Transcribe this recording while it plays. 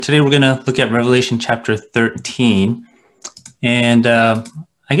Today we're going to look at Revelation chapter 13. And I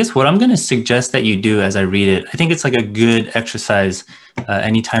guess what I'm going to suggest that you do as I read it, I think it's like a good exercise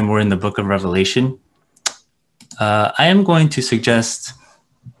anytime we're in the book of Revelation. I am going to suggest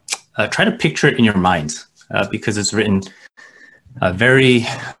try to picture it in your minds because it's written very,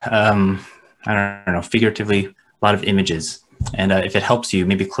 I don't know, figuratively, a lot of images. And if it helps you,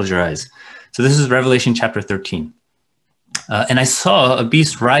 maybe close your eyes. So this is Revelation chapter 13. And I saw a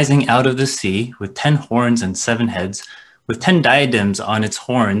beast rising out of the sea with 10 horns and 7 heads, with 10 diadems on its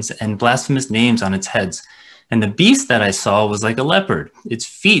horns and blasphemous names on its heads. And the beast that I saw was like a leopard. Its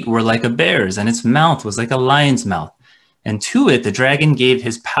feet were like a bear's, and its mouth was like a lion's mouth. And to it the dragon gave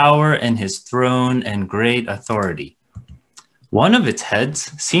his power and his throne and great authority. One of its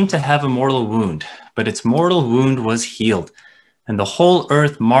heads seemed to have a mortal wound, but its mortal wound was healed. And the whole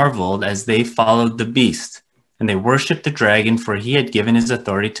earth marveled as they followed the beast. And they worshipped the dragon, for he had given his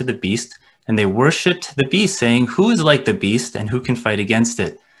authority to the beast. And they worshipped the beast, saying, "Who is like the beast, and who can fight against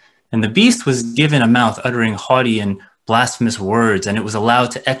it?" And the beast was given a mouth uttering haughty and blasphemous words, and it was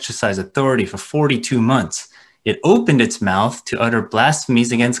allowed to exercise authority for 42 months. It opened its mouth to utter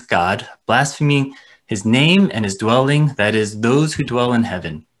blasphemies against God, blaspheming his name and his dwelling, that is, those who dwell in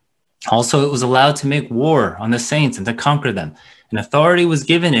heaven. Also, it was allowed to make war on the saints and to conquer them. And authority was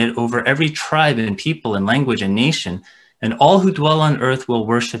given it over every tribe and people and language and nation, and all who dwell on earth will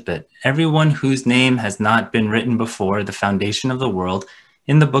worship it, everyone whose name has not been written before the foundation of the world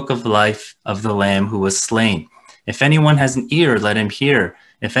in the book of life of the Lamb who was slain. If anyone has an ear, let him hear.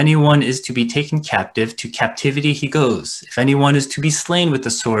 If anyone is to be taken captive, to captivity he goes. If anyone is to be slain with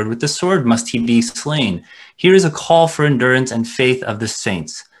the sword must he be slain. Here is a call for endurance and faith of the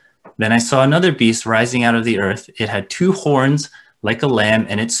saints. Then I saw another beast rising out of the earth. It had 2 horns like a lamb,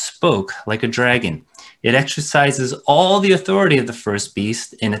 and it spoke like a dragon. It exercises all the authority of the first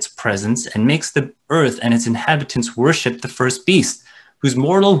beast in its presence and makes the earth and its inhabitants worship the first beast, whose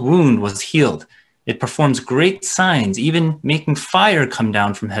mortal wound was healed. It performs great signs, even making fire come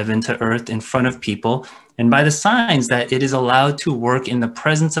down from heaven to earth in front of people. And by the signs that it is allowed to work in the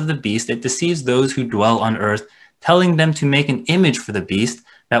presence of the beast, it deceives those who dwell on earth, telling them to make an image for the beast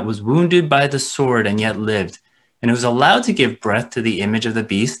that was wounded by the sword and yet lived. And it was allowed to give breath to the image of the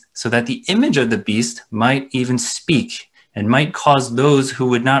beast, so that the image of the beast might even speak and might cause those who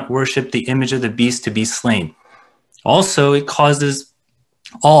would not worship the image of the beast to be slain. Also, it causes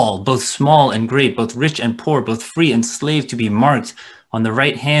all, both small and great, both rich and poor, both free and slave, to be marked on the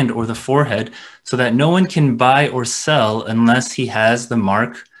right hand or the forehead, so that no one can buy or sell unless he has the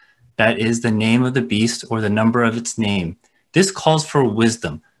mark, that is the name of the beast or the number of its name. This calls for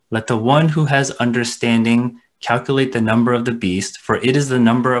wisdom. Let the one who has understanding calculate the number of the beast, for it is the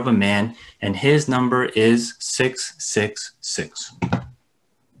number of a man, and his number is 666.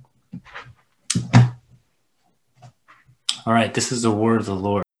 All right, this is the word of the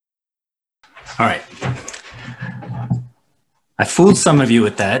Lord. All right. I fooled some of you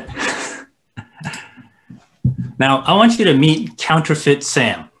with that. Now, I want you to meet Counterfeit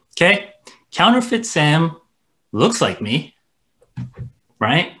Sam, okay? Counterfeit Sam looks like me,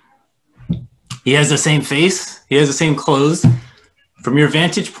 right? He has the same face. He has the same clothes. From your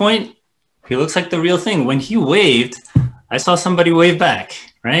vantage point, he looks like the real thing. When he waved, I saw somebody wave back,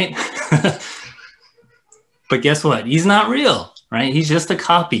 right? But guess what? He's not real, right? He's just a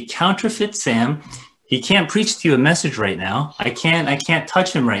copy. Counterfeit Sam. He can't preach to you a message right now. I can't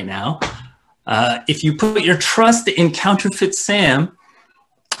touch him right now. If you put your trust in Counterfeit Sam,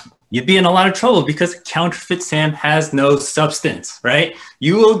 you'd be in a lot of trouble because Counterfeit Sam has no substance, right?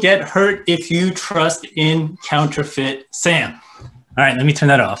 You will get hurt if you trust in Counterfeit Sam. All right, let me turn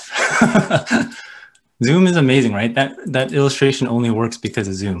that off. Zoom is amazing, right? That illustration only works because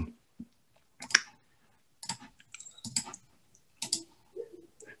of Zoom.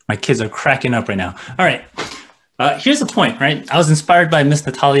 My kids are cracking up right now. All right. Here's the point, right? I was inspired by Miss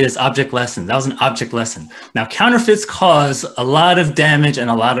Natalia's object lesson. That was an object lesson. Now, counterfeits cause a lot of damage and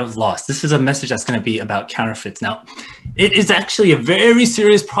a lot of loss. This is a message that's going to be about counterfeits. Now, it is actually a very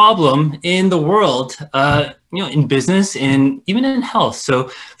serious problem in the world, in business and even in health. So,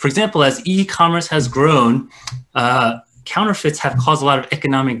 for example, as e-commerce has grown, counterfeits have caused a lot of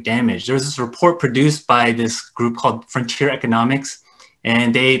economic damage. There was this report produced by this group called Frontier Economics,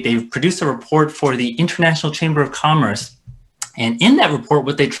 and they produced a report for the International Chamber of Commerce. And in that report,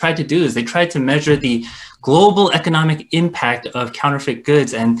 what they tried to do is they tried to measure the global economic impact of counterfeit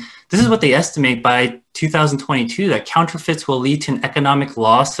goods. And this is what they estimate by 2022, that counterfeits will lead to an economic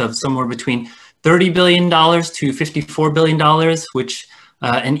loss of somewhere between $30 billion to $54 billion, which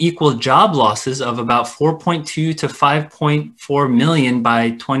and equal job losses of about 4.2 to 5.4 million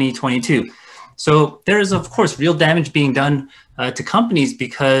by 2022. So there is, of course, real damage being done to companies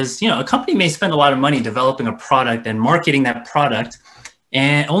because, a company may spend a lot of money developing a product and marketing that product,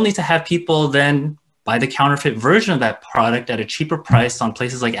 and only to have people then buy the counterfeit version of that product at a cheaper price on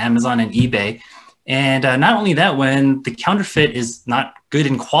places like Amazon and eBay. And not only that, when the counterfeit is not good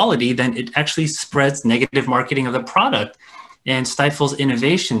in quality, then it actually spreads negative marketing of the product and stifles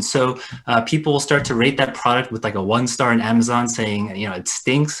innovation. So people will start to rate that product with like a 1-star in Amazon saying, it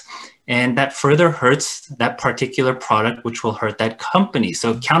stinks. And that further hurts that particular product, which will hurt that company.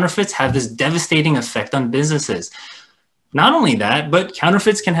 So counterfeits have this devastating effect on businesses. Not only that, but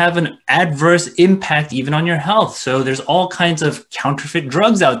counterfeits can have an adverse impact even on your health. So there's all kinds of counterfeit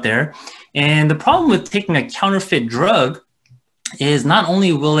drugs out there. And the problem with taking a counterfeit drug is not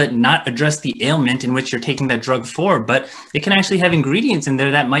only will it not address the ailment in which you're taking that drug for, but it can actually have ingredients in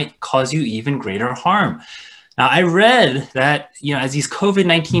there that might cause you even greater harm. Now, I read that, as these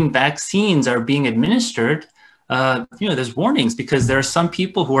COVID-19 vaccines are being administered, there's warnings because there are some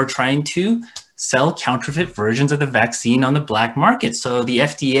people who are trying to sell counterfeit versions of the vaccine on the black market. So the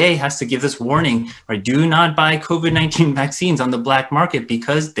FDA has to give this warning, right? Do not buy COVID-19 vaccines on the black market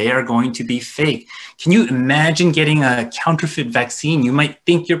because they are going to be fake. Can you imagine getting a counterfeit vaccine? You might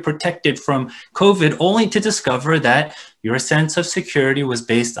think you're protected from COVID only to discover that your sense of security was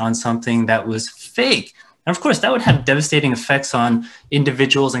based on something that was fake. And of course, that would have devastating effects on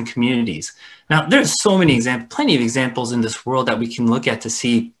individuals and communities. Now, there's so many examples, plenty of examples in this world that we can look at to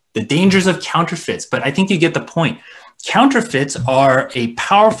see the dangers of counterfeits, but I think you get the point. Counterfeits are a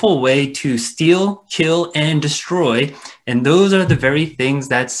powerful way to steal, kill, and destroy, and those are the very things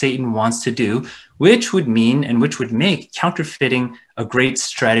that Satan wants to do, which would mean and which would make counterfeiting a great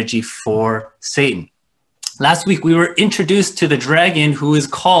strategy for Satan. Last week, we were introduced to the dragon who is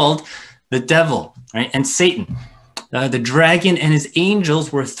called the devil, right? And Satan. The dragon and his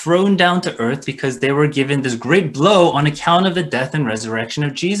angels were thrown down to earth because they were given this great blow on account of the death and resurrection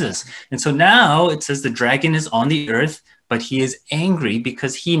of Jesus. And so now it says the dragon is on the earth, but he is angry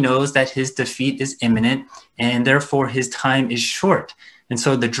because he knows that his defeat is imminent and therefore his time is short. And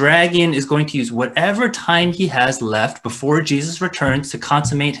so the dragon is going to use whatever time he has left before Jesus returns to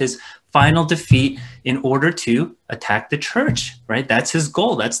consummate his final defeat in order to attack the church, right? That's his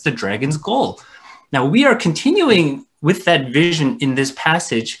goal. That's the dragon's goal. Now, we are continuing with that vision in this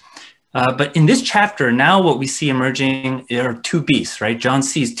passage, but in this chapter, now what we see emerging are two beasts, right? John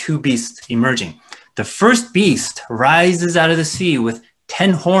sees two beasts emerging. The first beast rises out of the sea with 10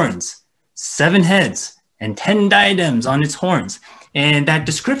 horns, 7 heads, and 10 diadems on its horns. And that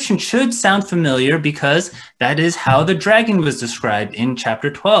description should sound familiar because that is how the dragon was described in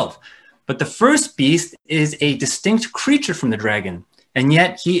chapter 12. But the first beast is a distinct creature from the dragon, and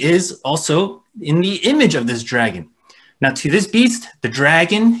yet he is also in the image of this dragon. Now, to this beast, the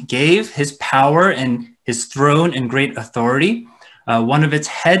dragon gave his power and his throne and great authority. One of its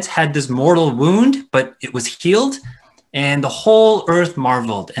heads had this mortal wound, but it was healed, and the whole earth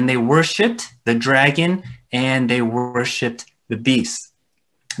marveled, and they worshipped the dragon and they worshipped the beast.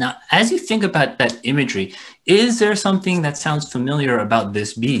 Now, as you think about that imagery, is there something that sounds familiar about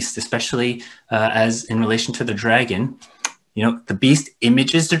this beast, especially as in relation to the dragon? The beast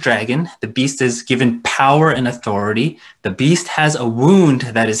images the dragon. The beast is given power and authority. The beast has a wound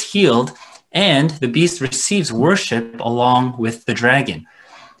that is healed, and the beast receives worship along with the dragon.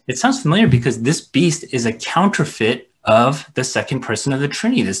 It sounds familiar because this beast is a counterfeit of the second person of the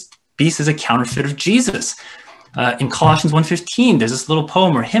Trinity. This beast is a counterfeit of Jesus. In Colossians 1:15, there's this little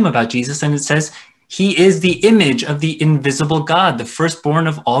poem or hymn about Jesus, and it says, "He is the image of the invisible God, the firstborn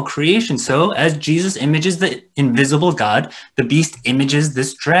of all creation." So as Jesus images the invisible God, the beast images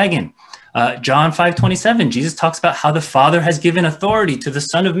this dragon. John 5:27, Jesus talks about how the Father has given authority to the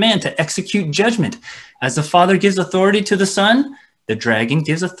Son of Man to execute judgment. As the Father gives authority to the Son, the dragon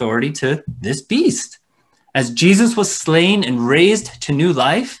gives authority to this beast. As Jesus was slain and raised to new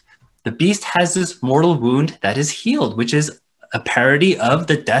life, the beast has this mortal wound that is healed, which is a parody of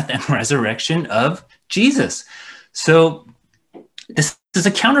the death and resurrection of Jesus. So this is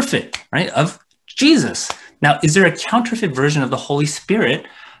a counterfeit, right, of Jesus. Now, is there a counterfeit version of the Holy Spirit?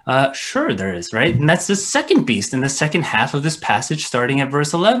 Sure, there is, right? And that's the second beast in the second half of this passage, starting at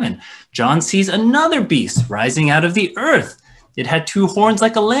verse 11. John sees another beast rising out of the earth. It had 2 horns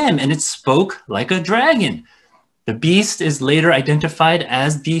like a lamb, and it spoke like a dragon. The beast is later identified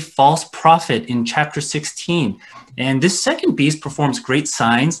as the false prophet in chapter 16. And this second beast performs great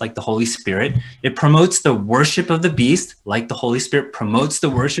signs like the Holy Spirit. It promotes the worship of the beast like the Holy Spirit promotes the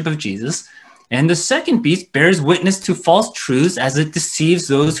worship of Jesus. And the second beast bears witness to false truths as it deceives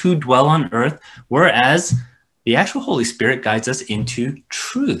those who dwell on earth, whereas the actual Holy Spirit guides us into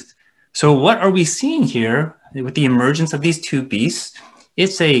truth. So what are we seeing here with the emergence of these two beasts?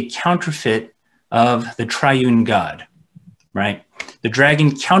 It's a counterfeit of the triune God, right? The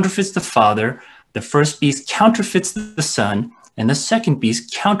dragon counterfeits the Father, the first beast counterfeits the Son, and the second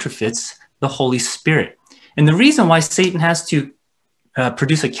beast counterfeits the Holy Spirit. And the reason why Satan has to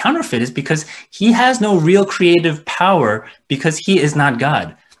produce a counterfeit is because he has no real creative power because he is not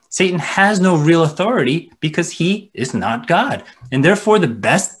God. Satan has no real authority because he is not God. And therefore, the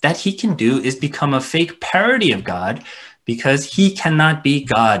best that he can do is become a fake parody of God because he cannot be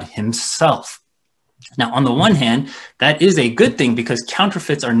God himself. Now, on the one hand, that is a good thing because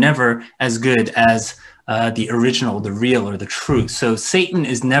counterfeits are never as good as the original, the real, or the true. So Satan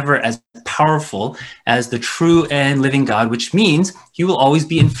is never as powerful as the true and living God, which means he will always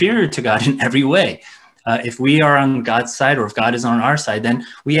be inferior to God in every way. If we are on God's side, or if God is on our side, then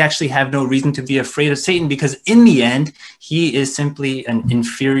we actually have no reason to be afraid of Satan because in the end, he is simply an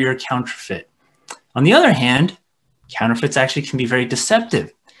inferior counterfeit. On the other hand, counterfeits actually can be very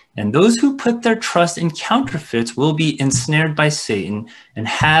deceptive. And those who put their trust in counterfeits will be ensnared by Satan and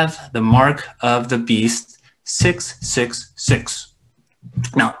have the mark of the beast, 666.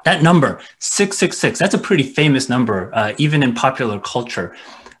 Now, that number, 666, that's a pretty famous number, even in popular culture.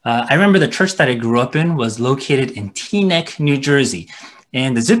 I remember the church that I grew up in was located in Teaneck, New Jersey.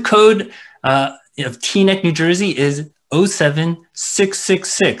 And the zip code of Teaneck, New Jersey is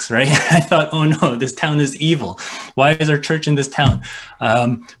 07666, right? I thought, oh no, this town is evil. Why is our church in this town?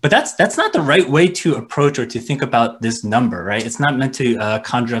 But that's not the right way to approach or to think about this number, right? It's not meant to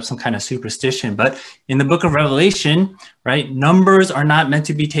conjure up some kind of superstition, but in the book of Revelation, right, numbers are not meant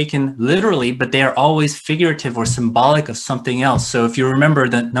to be taken literally, but they are always figurative or symbolic of something else. So if you remember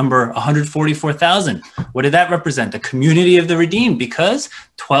the number 144,000, what did that represent? The community of the redeemed, because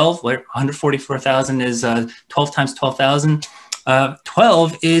 144,000 is 12 times 12,000.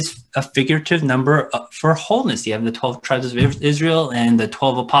 12 is a figurative number for wholeness. You have the 12 tribes of Israel and the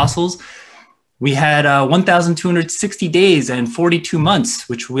 12 apostles. We had 1,260 days and 42 months,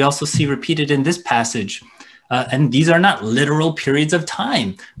 which we also see repeated in this passage. And these are not literal periods of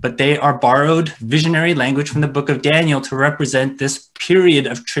time, but they are borrowed visionary language from the book of Daniel to represent this period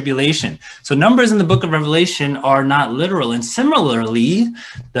of tribulation. So numbers in the book of Revelation are not literal. And similarly,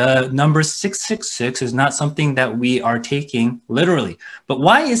 the number 666 is not something that we are taking literally. But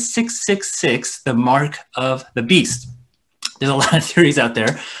why is 666 the mark of the beast? There's a lot of theories out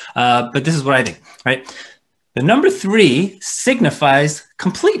there, but this is what I think, right? The number 3 signifies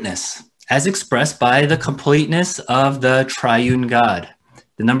completeness, as expressed by the completeness of the triune God.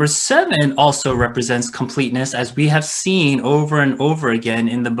 The number 7 also represents completeness, as we have seen over and over again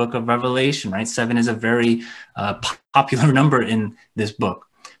in the book of Revelation, right? 7 is a very popular number in this book.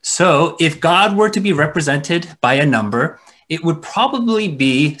 So if God were to be represented by a number, it would probably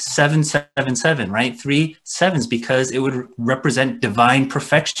be 777, right? 3 sevens, because it would represent divine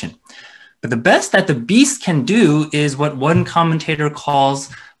perfection. But the best that the beast can do is what one commentator calls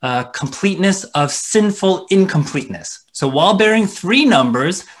completeness of sinful incompleteness. So while bearing 3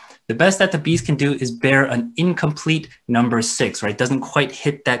 numbers, the best that the beast can do is bear an incomplete number 6, right? Doesn't quite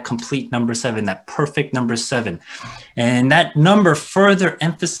hit that complete number 7, that perfect number 7. And that number further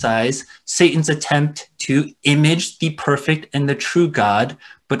emphasizes Satan's attempt to image the perfect and the true God,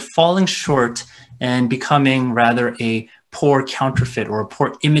 but falling short and becoming rather a poor counterfeit or a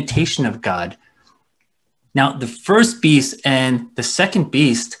poor imitation of God. Now, the first beast and the second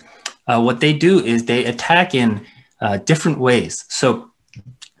beast, what they do is they attack in different ways. So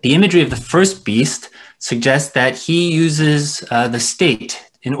the imagery of the first beast suggests that he uses the state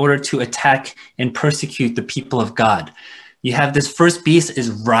in order to attack and persecute the people of God. You have this first beast is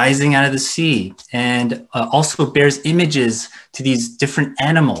rising out of the sea and also bears images to these different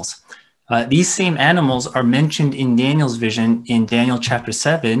animals. These same animals are mentioned in Daniel's vision in Daniel chapter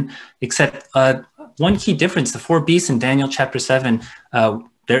 7, except one key difference, the 4 beasts in Daniel chapter 7,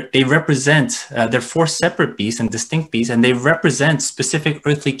 they represent, they're 4 separate beasts and distinct beasts, and they represent specific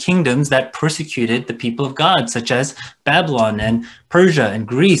earthly kingdoms that persecuted the people of God, such as Babylon and Persia and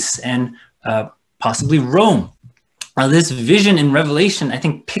Greece and possibly Rome. This vision in Revelation, I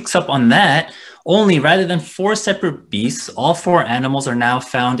think, picks up on that. Only rather than 4 separate beasts, all 4 animals are now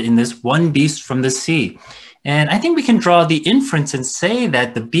found in this one beast from the sea. And I think we can draw the inference and say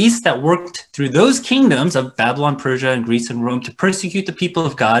that the beasts that worked through those kingdoms of Babylon, Persia, and Greece and Rome to persecute the people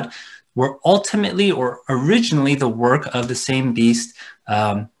of God were ultimately or originally the work of the same beast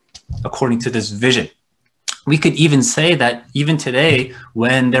according to this vision. We could even say that even today,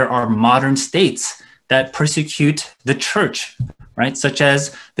 when there are modern states that persecute the church, right, such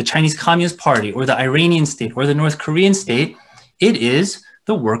as the Chinese Communist Party or the Iranian state or the North Korean state, it is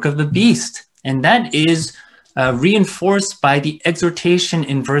the work of the beast. And that is reinforced by the exhortation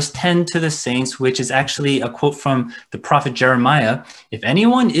in verse 10 to the saints, which is actually a quote from the prophet Jeremiah. If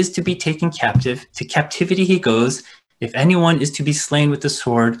anyone is to be taken captive, to captivity he goes. If anyone is to be slain with the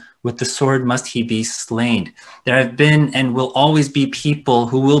sword must he be slain. There have been and will always be people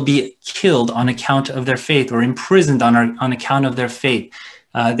who will be killed on account of their faith or imprisoned on account of their faith.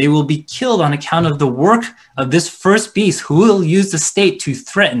 They will be killed on account of the work of this first beast who will use the state to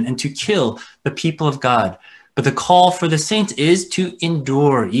threaten and to kill the people of God. But the call for the saints is to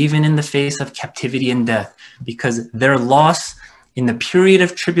endure even in the face of captivity and death, because their loss in the period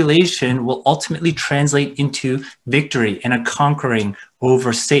of tribulation will ultimately translate into victory and a conquering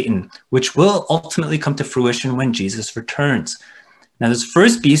over Satan, which will ultimately come to fruition when Jesus returns. Now, this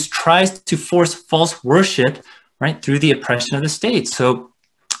first beast tries to force false worship, right, through the oppression of the state. So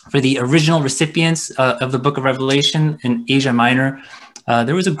for the original recipients of the book of Revelation in Asia Minor,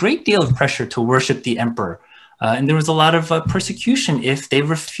 there was a great deal of pressure to worship the emperor. And there was a lot of persecution if they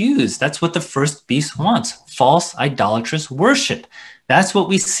refused. That's what the first beast wants, false idolatrous worship. That's what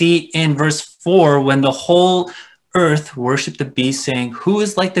we see in verse 4 when the whole earth worshiped the beast, saying, who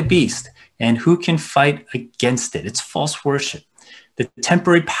is like the beast and who can fight against it? It's false worship. The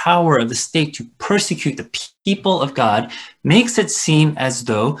temporary power of the state to persecute the people of God makes it seem as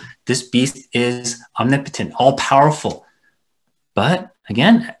though this beast is omnipotent, all-powerful. But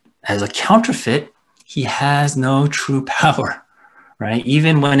again, as a counterfeit, he has no true power, right?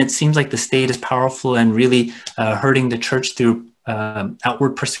 Even when it seems like the state is powerful and really hurting the church through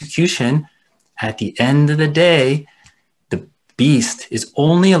outward persecution, at the end of the day, the beast is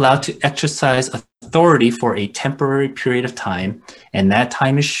only allowed to exercise authority for a temporary period of time, and that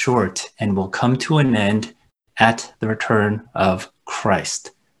time is short and will come to an end at the return of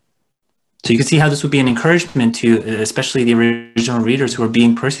Christ. So you can see how this would be an encouragement to especially the original readers who are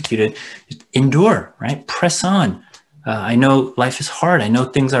being persecuted. Endure, right? Press on. I know life is hard. I know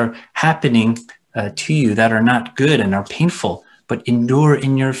things are happening to you that are not good and are painful, but endure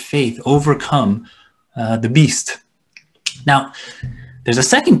in your faith, overcome the beast. Now, there's a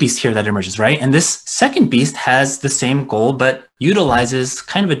second beast here that emerges, right? And this second beast has the same goal, but utilizes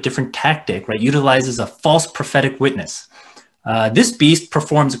kind of a different tactic, right? Utilizes a false prophetic witness. This beast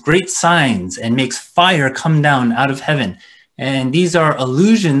performs great signs and makes fire come down out of heaven. And these are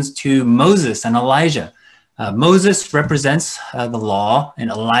allusions to Moses and Elijah. Moses represents the law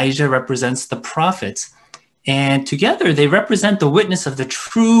and Elijah represents the prophets. And together they represent the witness of the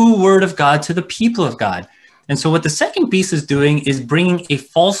true word of God to the people of God. And so what the second beast is doing is bringing a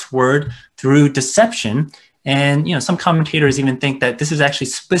false word through deception. And some commentators even think that this is actually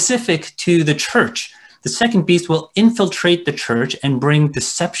specific to the church. The second beast will infiltrate the church and bring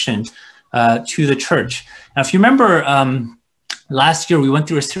deception to the church. Now, if you remember, last year we went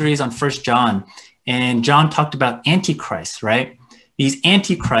through a series on 1 John, and John talked about antichrists, right? These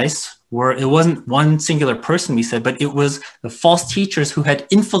antichrists it wasn't one singular person, we said, but it was the false teachers who had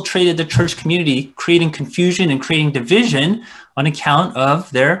infiltrated the church community, creating confusion and creating division on account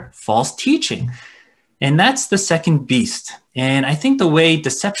of their false teaching. And that's the second beast. And I think the way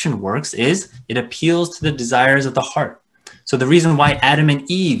deception works is it appeals to the desires of the heart. So the reason why Adam and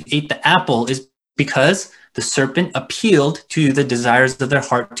Eve ate the apple is because the serpent appealed to the desires of their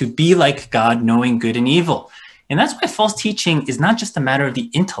heart to be like God, knowing good and evil. And that's why false teaching is not just a matter of the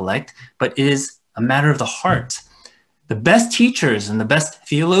intellect, but is a matter of the heart. The best teachers and the best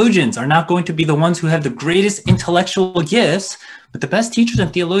theologians are not going to be the ones who have the greatest intellectual gifts, but the best teachers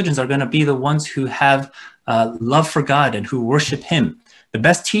and theologians are going to be the ones who have love for God and who worship him. The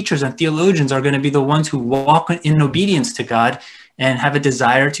best teachers and theologians are going to be the ones who walk in obedience to God and have a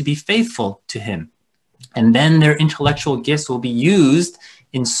desire to be faithful to him. And then their intellectual gifts will be used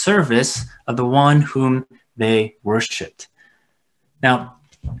in service of the one whom they worshiped. Now,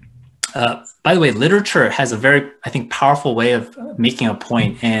 by the way, literature has a very, I think, powerful way of making a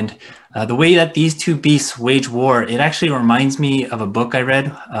point. And the way that these two beasts wage war, it actually reminds me of a book I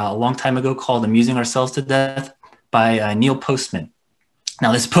read a long time ago called Amusing Ourselves to Death by Neil Postman.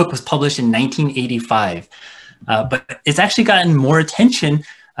 Now, this book was published in 1985, but it's actually gotten more attention,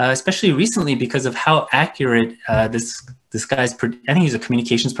 especially recently, because of how accurate this guy's, I think he's a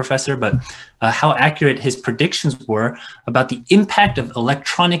communications professor, but how accurate his predictions were about the impact of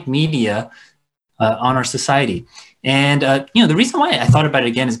electronic media on our society. And, the reason why I thought about it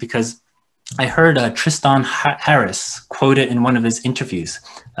again is because I heard Tristan Harris quote it in one of his interviews.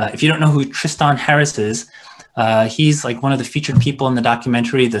 If you don't know who Tristan Harris is, He's like one of the featured people in the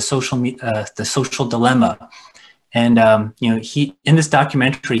documentary, The Social Dilemma. And he in this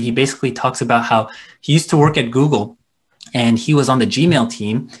documentary, he basically talks about how he used to work at Google, and he was on the Gmail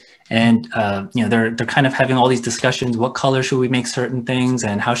team. And they're kind of having all these discussions. What color should we make certain things,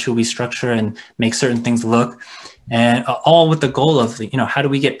 and how should we structure and make certain things look? And all with the goal of how do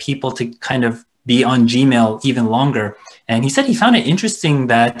we get people to kind of be on Gmail even longer. And he said he found it interesting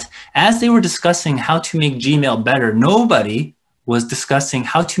that as they were discussing how to make Gmail better, nobody was discussing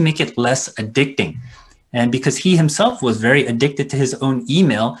how to make it less addicting. And because he himself was very addicted to his own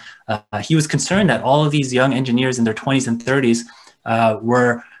email, he was concerned that all of these young engineers in their 20s and 30s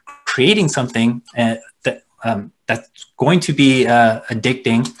were creating something that's going to be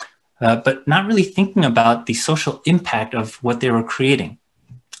addicting, but not really thinking about the social impact of what they were creating.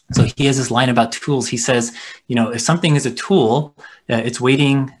 So he has this line about tools. He says, if something is a tool, it's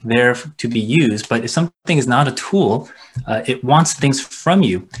waiting there to be used. But if something is not a tool, it wants things from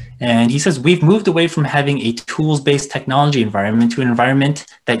you. And he says, we've moved away from having a tools-based technology environment to an environment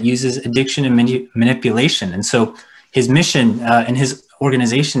that uses addiction and manipulation. And so his mission and his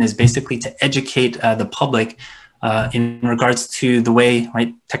organization is basically to educate the public in regards to the way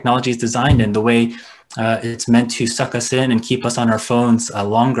technology is designed and the way it's meant to suck us in and keep us on our phones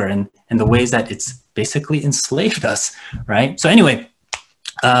longer, and the ways that it's basically enslaved us, right? So anyway,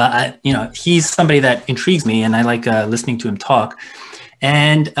 he's somebody that intrigues me, and I like listening to him talk.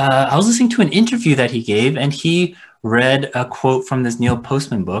 And I was listening to an interview that he gave, and he read a quote from this Neil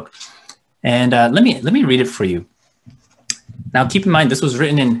Postman book. And let me read it for you. Now, keep in mind, this was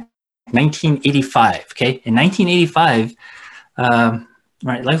written in 1985, okay? In 1985,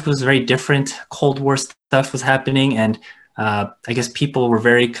 life was very different. Cold War stuff was happening, and I guess people were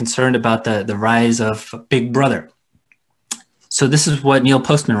very concerned about the rise of Big Brother. So this is what Neil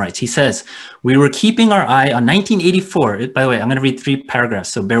Postman writes. He says, we were keeping our eye on 1984. By the way, I'm going to read 3 paragraphs,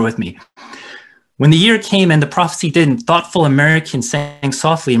 so bear with me. When the year came and the prophecy didn't, thoughtful Americans sang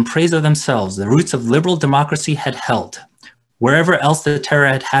softly in praise of themselves. The roots of liberal democracy had held. Wherever else the terror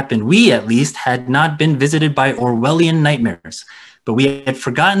had happened, we at least had not been visited by Orwellian nightmares. But we had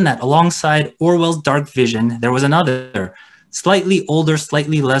forgotten that alongside Orwell's dark vision, there was another, slightly older,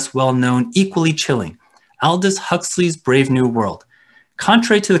 slightly less well-known, equally chilling, Aldous Huxley's Brave New World.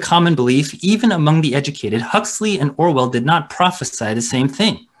 Contrary to the common belief, even among the educated, Huxley and Orwell did not prophesy the same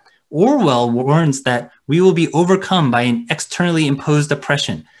thing. Orwell warns that we will be overcome by an externally imposed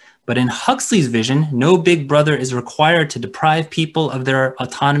oppression. But in Huxley's vision, no big brother is required to deprive people of their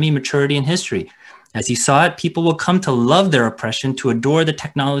autonomy, maturity, and history. As he saw it, people will come to love their oppression, to adore the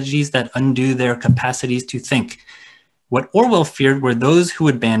technologies that undo their capacities to think. What Orwell feared were those who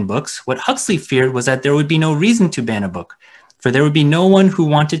would ban books. What Huxley feared was that there would be no reason to ban a book, for there would be no one who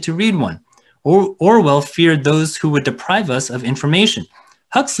wanted to read one. Orwell feared those who would deprive us of information.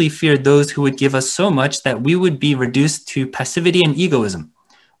 Huxley feared those who would give us so much that we would be reduced to passivity and egoism.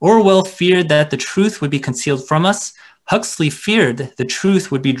 Orwell feared that the truth would be concealed from us. Huxley feared the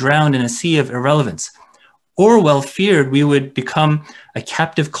truth would be drowned in a sea of irrelevance. Orwell feared we would become a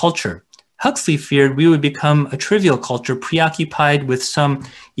captive culture. Huxley feared we would become a trivial culture preoccupied with some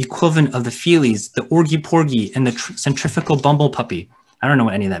equivalent of the Feelies, the Orgy-Porgy, and the centrifugal bumble puppy. I don't know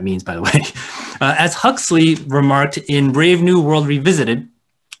what any of that means, by the way. As Huxley remarked in Brave New World Revisited,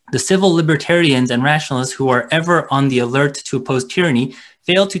 the civil libertarians and rationalists who are ever on the alert to oppose tyranny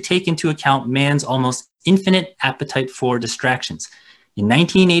fail to take into account man's almost infinite appetite for distractions. In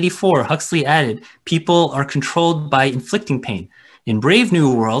 1984, Huxley added, people are controlled by inflicting pain. In Brave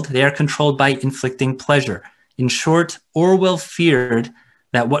New World, they are controlled by inflicting pleasure. In short, Orwell feared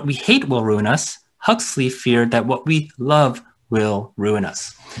that what we hate will ruin us. Huxley feared that what we love will ruin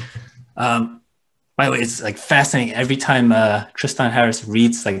us. By the way, it's like fascinating. Every time Tristan Harris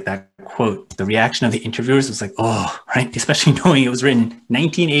reads like that quote, the reaction of the interviewers was like, oh, right? Especially knowing it was written in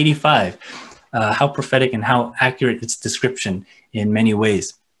 1985. How prophetic and how accurate its description in many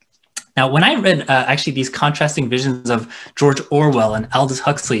ways. Now, when I read actually these contrasting visions of George Orwell and Aldous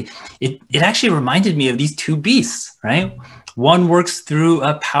Huxley, it actually reminded me of these two beasts, right? One works through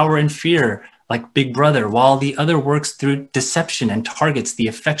power and fear, like Big Brother, while the other works through deception and targets the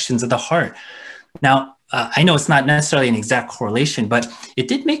affections of the heart. Now, I know it's not necessarily an exact correlation, but it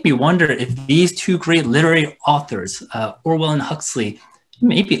did make me wonder if these two great literary authors, Orwell and Huxley,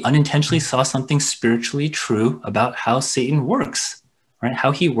 maybe unintentionally saw something spiritually true about how Satan works, right?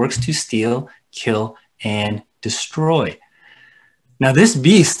 How he works to steal, kill, and destroy. Now, this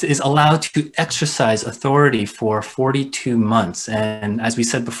beast is allowed to exercise authority for 42 months. And as we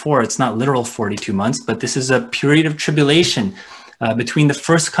said before, it's not literal 42 months, but this is a period of tribulation between the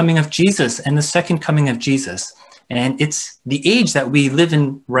first coming of Jesus and the second coming of Jesus. And it's the age that we live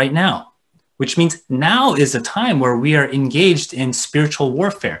in right now, which means now is a time where we are engaged in spiritual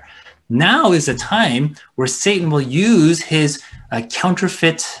warfare. Now is a time where Satan will use his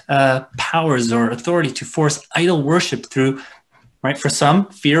counterfeit powers or authority to force idol worship through, right, for some,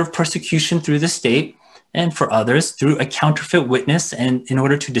 fear of persecution through the state, and for others, through a counterfeit witness, and in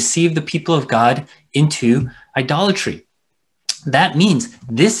order to deceive the people of God into idolatry. That means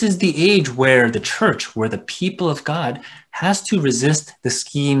this is the age where the church, where the people of God has to resist the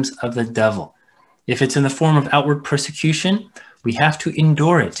schemes of the devil. If it's in the form of outward persecution, we have to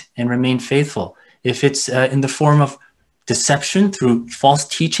endure it and remain faithful. If it's in the form of deception through false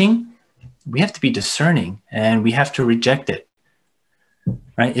teaching, we have to be discerning and we have to reject it.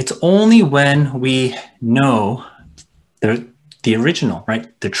 Right? It's only when we know the original,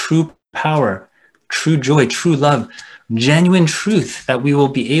 right? The true power, true joy, true love, genuine truth, that we will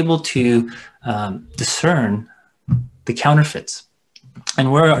be able to discern the counterfeits.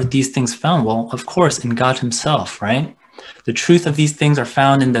 And where are these things found? Well, of course, in God himself, right? The truth of these things are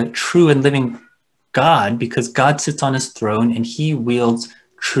found in the true and living God, because God sits on his throne and he wields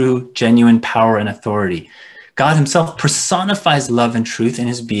true, genuine power and authority. God himself personifies love and truth in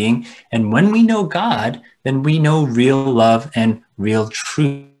his being. And when we know God, then we know real love and real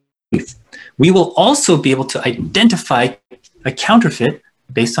truth. We will also be able to identify a counterfeit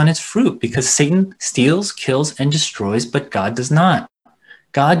based on its fruit, because Satan steals, kills, and destroys, but God does not.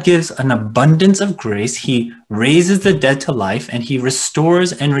 God gives an abundance of grace. He raises the dead to life, and he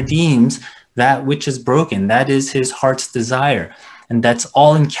restores and redeems that which is broken. That is his heart's desire. And that's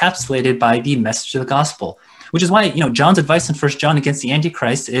all encapsulated by the message of the gospel, which is why, John's advice in 1 John against the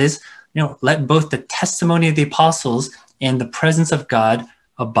Antichrist is, let both the testimony of the apostles and the presence of God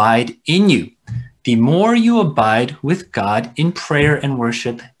abide in you. The more you abide with God in prayer and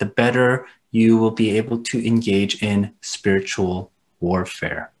worship, the better you will be able to engage in spiritual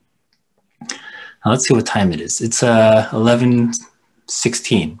warfare. Now let's see what time it is. It's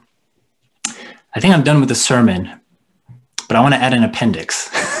 11:16. I think I'm done with the sermon, but I want to add an appendix.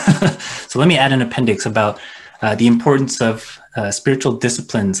 So let me add an appendix about the importance of spiritual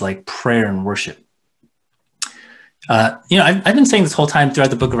disciplines like prayer and worship. I've been saying this whole time throughout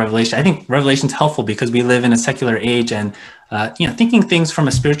the book of Revelation, I think Revelation is helpful because we live in a secular age, and thinking things from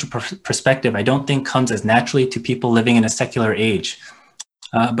a spiritual perspective, I don't think comes as naturally to people living in a secular age.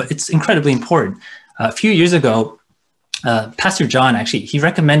 But it's incredibly important. A few years ago, Pastor John, actually, he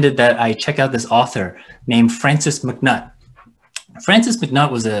recommended that I check out this author named Francis MacNutt. Francis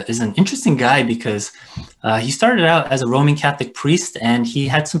MacNutt is an interesting guy because he started out as a Roman Catholic priest, and he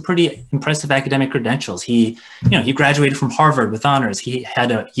had some pretty impressive academic credentials. He graduated from Harvard with honors. He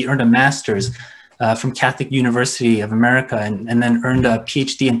earned a master's from Catholic University of America, and then earned a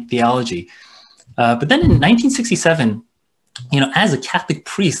PhD in theology. But then in 1967, as a Catholic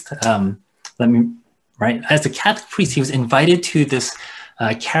priest, as a Catholic priest, he was invited to this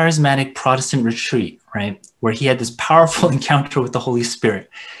charismatic Protestant retreat, right, where he had this powerful encounter with the Holy Spirit.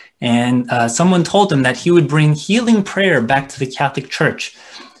 And someone told him that he would bring healing prayer back to the Catholic Church.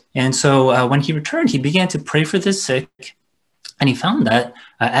 And so when he returned, he began to pray for the sick. And he found that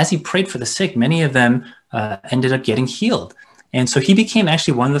as he prayed for the sick, many of them ended up getting healed. And so he became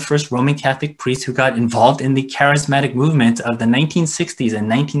actually one of the first Roman Catholic priests who got involved in the charismatic movement of the 1960s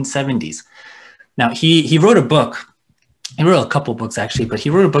and 1970s. Now, he wrote a book. He wrote a couple books, actually, but he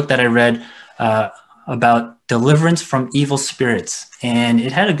wrote a book that I read about deliverance from evil spirits. And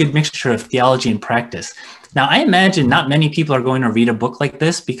it had a good mixture of theology and practice. Now, I imagine not many people are going to read a book like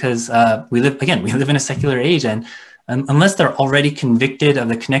this because we live in a secular age. And unless they're already convicted of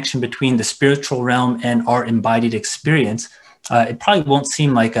the connection between the spiritual realm and our embodied experience, it probably won't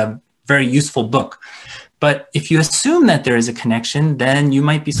seem like a very useful book. But if you assume that there is a connection, then you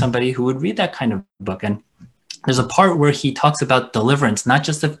might be somebody who would read that kind of book. And there's a part where he talks about deliverance, not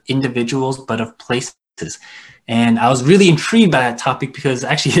just of individuals, but of places. And I was really intrigued by that topic because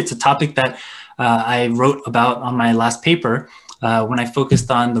actually it's a topic that I wrote about on my last paper when I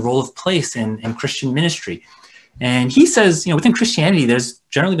focused on the role of place in Christian ministry. And he says, within Christianity, there's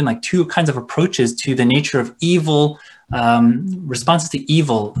generally been like two kinds of approaches to the nature of evil, responses to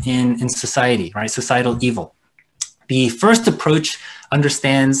evil in society, right? Societal evil. The first approach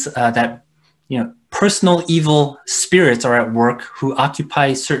understands that, personal evil spirits are at work who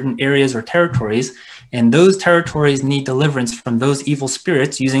occupy certain areas or territories, and those territories need deliverance from those evil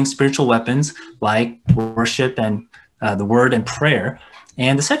spirits using spiritual weapons like worship and the word and prayer.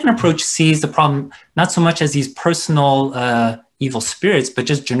 And the second approach sees the problem not so much as these personal evil spirits, but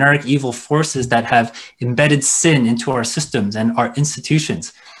just generic evil forces that have embedded sin into our systems and our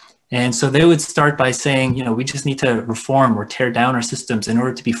institutions. And so they would start by saying, you know, we just need to reform or tear down our systems in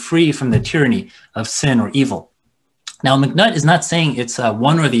order to be free from the tyranny of sin or evil. Now, McNutt is not saying it's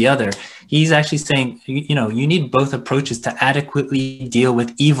one or the other. He's actually saying, you know, you need both approaches to adequately deal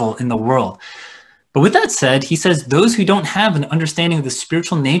with evil in the world. But with that said, he says those who don't have an understanding of the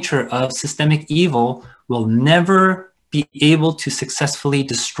spiritual nature of systemic evil will never be able to successfully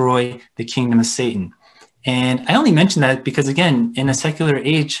destroy the kingdom of Satan. And I only mention that because, again, in a secular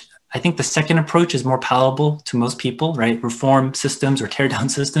age, I think the second approach is more palatable to most people, right? Reform systems or tear down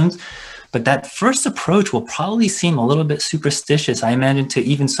systems. But that first approach will probably seem a little bit superstitious, I imagine, to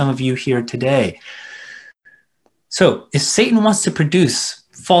even some of you here today. So if Satan wants to produce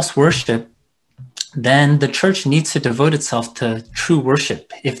false worship, then the church needs to devote itself to true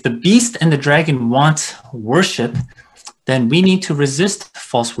worship. If the beast and the dragon want worship, then we need to resist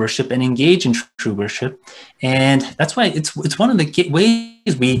false worship and engage in true worship. And that's why it's one of the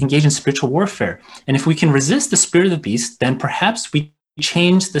ways we engage in spiritual warfare. And if we can resist the spirit of the beast, then perhaps we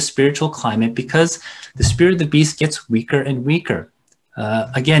change the spiritual climate, because the spirit of the beast gets weaker and weaker.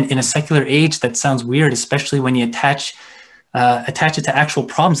 Again, in a secular age, that sounds weird, especially when you attach it to actual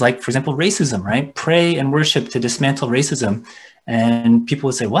problems like, for example, racism, right? Pray and worship to dismantle racism. And people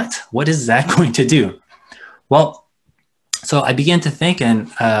would say, what? What is that going to do? Well, so I began to think,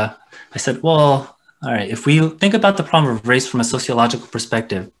 and I said, well, all right, if we think about the problem of race from a sociological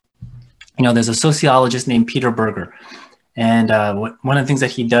perspective, you know, there's a sociologist named Peter Berger. And one of the things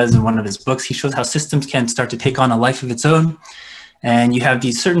that he does in one of his books, he shows how systems can start to take on a life of its own. And you have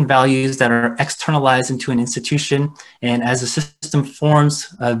these certain values that are externalized into an institution. And as the system forms,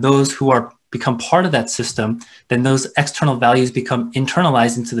 those who become part of that system, then those external values become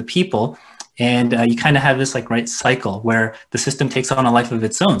internalized into the people. And you kind of have this cycle where the system takes on a life of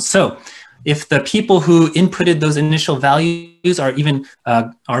its own. So if the people who inputted those initial values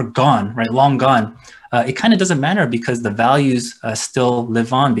are gone, right, long gone, it kind of doesn't matter, because the values still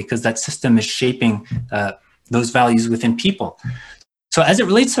live on, because that system is shaping those values within people. So as it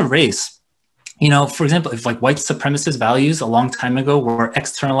relates to race, you know, for example, if white supremacist values a long time ago were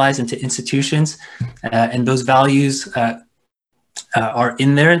externalized into institutions, and those values are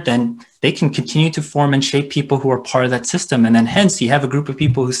in there, then they can continue to form and shape people who are part of that system. And then hence you have a group of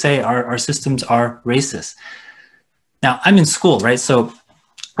people who say our systems are racist. Now, I'm in school, right? So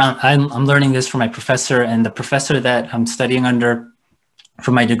I'm learning this from my professor, and the professor that I'm studying under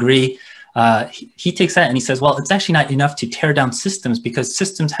for my degree, he takes that and he says, well, it's actually not enough to tear down systems, because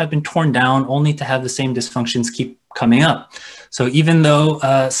systems have been torn down only to have the same dysfunctions keep coming up. So even though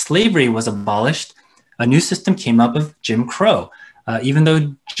slavery was abolished, a new system came up of Jim Crow. Even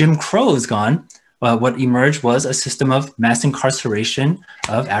though Jim Crow is gone, what emerged was a system of mass incarceration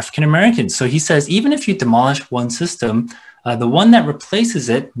of African Americans. So he says, even if you demolish one system, the one that replaces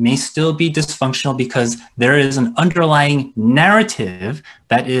it may still be dysfunctional, because there is an underlying narrative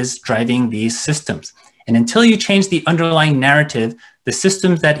that is driving these systems. And until you change the underlying narrative, the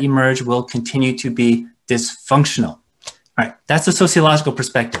systems that emerge will continue to be dysfunctional. All right, that's a sociological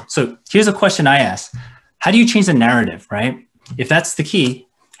perspective. So here's a question I ask. How do you change the narrative, right? If that's the key,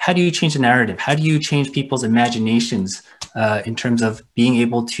 how do you change the narrative? How do you change people's imaginations in terms of being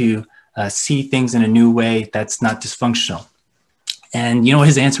able to see things in a new way that's not dysfunctional? And you know what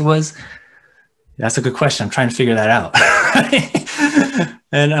his answer was? That's a good question. I'm trying to figure that out.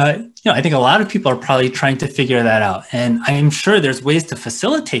 And you know, I think a lot of people are probably trying to figure that out. And I'm sure there's ways to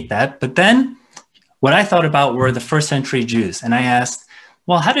facilitate that. But then what I thought about were the first century Jews. And I asked,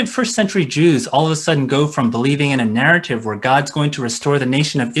 well, how did first century Jews all of a sudden go from believing in a narrative where God's going to restore the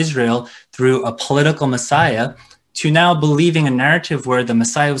nation of Israel through a political Messiah to now believing a narrative where the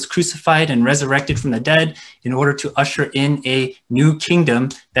Messiah was crucified and resurrected from the dead in order to usher in a new kingdom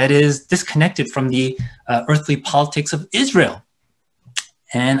that is disconnected from the earthly politics of Israel?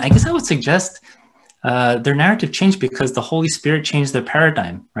 And I guess I would suggest their narrative changed because the Holy Spirit changed their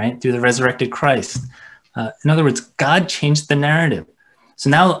paradigm, right, through the resurrected Christ. In other words, God changed the narrative. So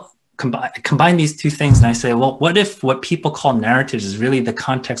now combine these two things and I say, well, what if what people call narratives is really the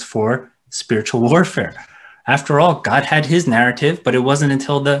context for spiritual warfare? After all, God had his narrative, but it wasn't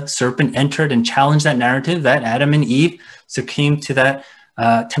until the serpent entered and challenged that narrative that Adam and Eve succumbed to that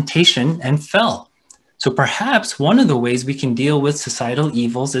temptation and fell. So perhaps one of the ways we can deal with societal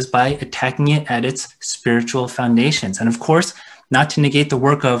evils is by attacking it at its spiritual foundations. And of course, not to negate the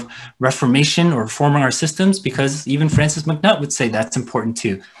work of reformation or reforming our systems, because even Francis McNutt would say that's important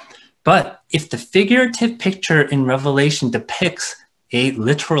too. But if the figurative picture in Revelation depicts a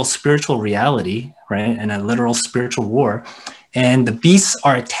literal spiritual reality, right, and a literal spiritual war, and the beasts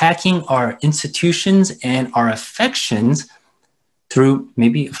are attacking our institutions and our affections through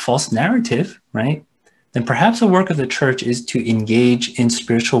maybe a false narrative, right? Then perhaps the work of the church is to engage in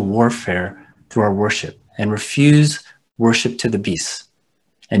spiritual warfare through our worship and refuse worship to the beasts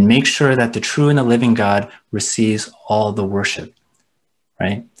and make sure that the true and the living God receives all the worship,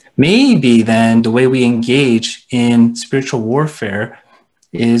 right? Maybe then the way we engage in spiritual warfare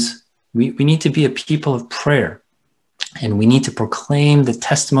is we need to be a people of prayer, and we need to proclaim the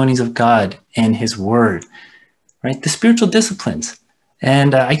testimonies of God and his word, right? The spiritual disciplines.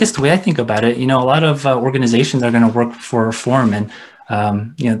 And I guess the way I think about it, a lot of organizations are going to work for reform, and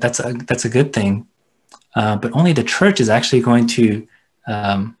that's a good thing. But only the church is actually going to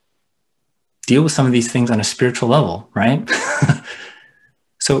deal with some of these things on a spiritual level, right?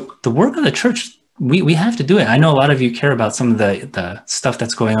 So the work of the church, we have to do it. I know a lot of you care about some of the stuff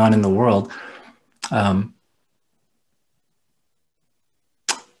that's going on in the world.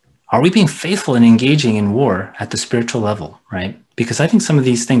 Are we being faithful in engaging in war at the spiritual level, right? Because I think some of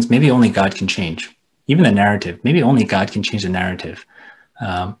these things, maybe only God can change. Even the narrative, maybe only God can change the narrative.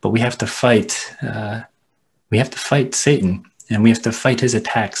 But we have to fight. We have to fight Satan, and we have to fight his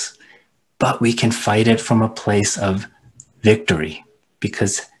attacks. But we can fight it from a place of victory,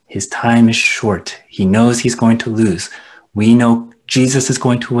 because his time is short. He knows he's going to lose. We know Jesus is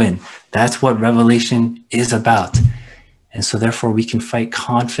going to win. That's what Revelation is about. And so therefore we can fight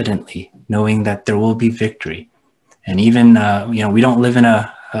confidently, knowing that there will be victory. And even, we don't live in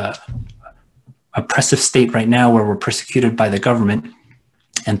a oppressive state right now where we're persecuted by the government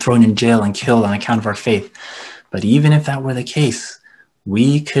and thrown in jail and killed on account of our faith. But even if that were the case,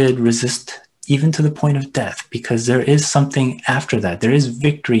 we could resist even to the point of death, because there is something after that. There is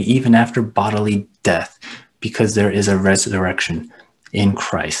victory even after bodily death, because there is a resurrection in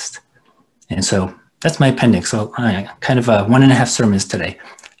Christ. And so that's my appendix. So kind of 1.5 sermons today,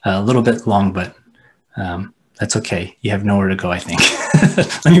 a little bit long, but that's okay. You have nowhere to go, I think.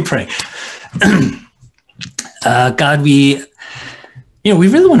 Let me pray. God, we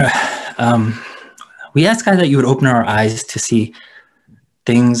really want to, we ask God that you would open our eyes to see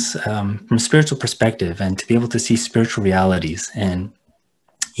things from a spiritual perspective and to be able to see spiritual realities. And,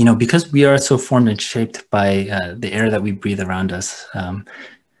 because we are so formed and shaped by the air that we breathe around us,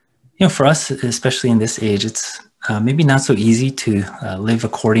 for us, especially in this age, it's maybe not so easy to live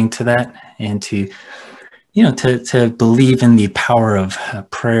according to that, and to believe in the power of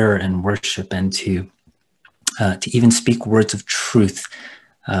prayer and worship, and to even speak words of truth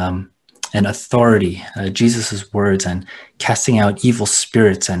and authority, Jesus's words, and casting out evil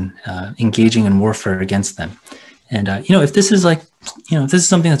spirits and engaging in warfare against them. And if this is if this is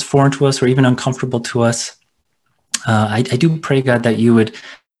something that's foreign to us or even uncomfortable to us, I do pray, God, that you would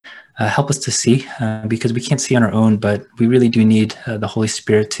help us to see, because we can't see on our own, but we really do need the Holy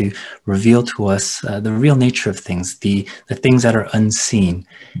Spirit to reveal to us the real nature of things, the things that are unseen.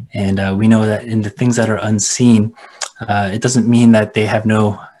 And we know that in the things that are unseen, it doesn't mean that they have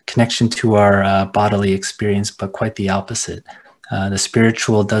no connection to our bodily experience, but quite the opposite. The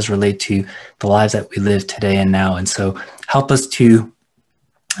spiritual does relate to the lives that we live today and now. And so help us to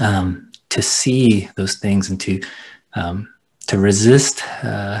see those things, and to resist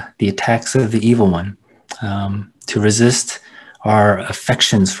the attacks of the evil one, to resist our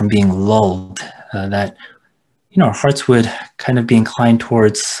affections from being lulled, that our hearts would kind of be inclined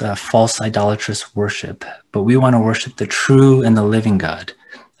towards false idolatrous worship. But we want to worship the true and the living God.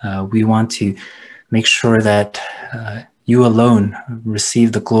 We want to make sure that you alone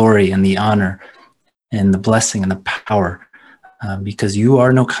receive the glory and the honor and the blessing and the power, because you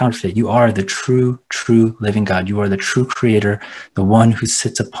are no counterfeit. You are the true living God. You are the true creator, the one who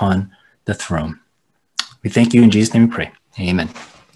sits upon the throne. We thank you. In Jesus' name we pray. Amen.